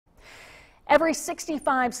Every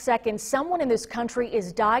 65 seconds, someone in this country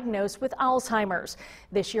is diagnosed with Alzheimer's.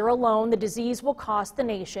 This year alone, the disease will cost the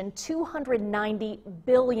nation $290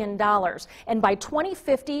 billion. And by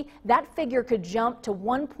 2050, that figure could jump to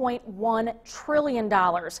 $1.1 trillion.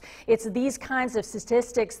 It's these kinds of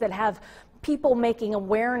statistics that have people making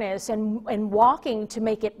awareness and walking to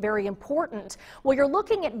make it very important. Well, you're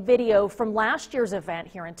looking at video from last year's event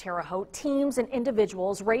here in Terre Haute. Teams and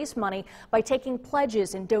individuals raised money by taking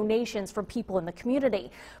pledges and donations from people in the community.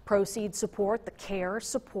 Proceeds support the care,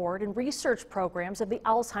 support, and research programs of the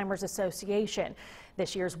Alzheimer's Association.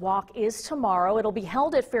 This year's walk is tomorrow. It'll be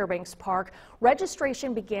held at Fairbanks Park.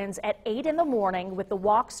 Registration begins at 8 in the morning with the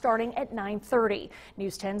walk starting at 9:30.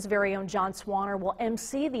 News 10's very own John Swanner will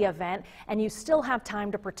MC the event, and you still have time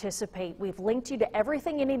to participate. We've linked you to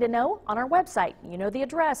everything you need to know on our website. You know the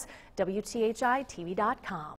address, WTHI-TV.com.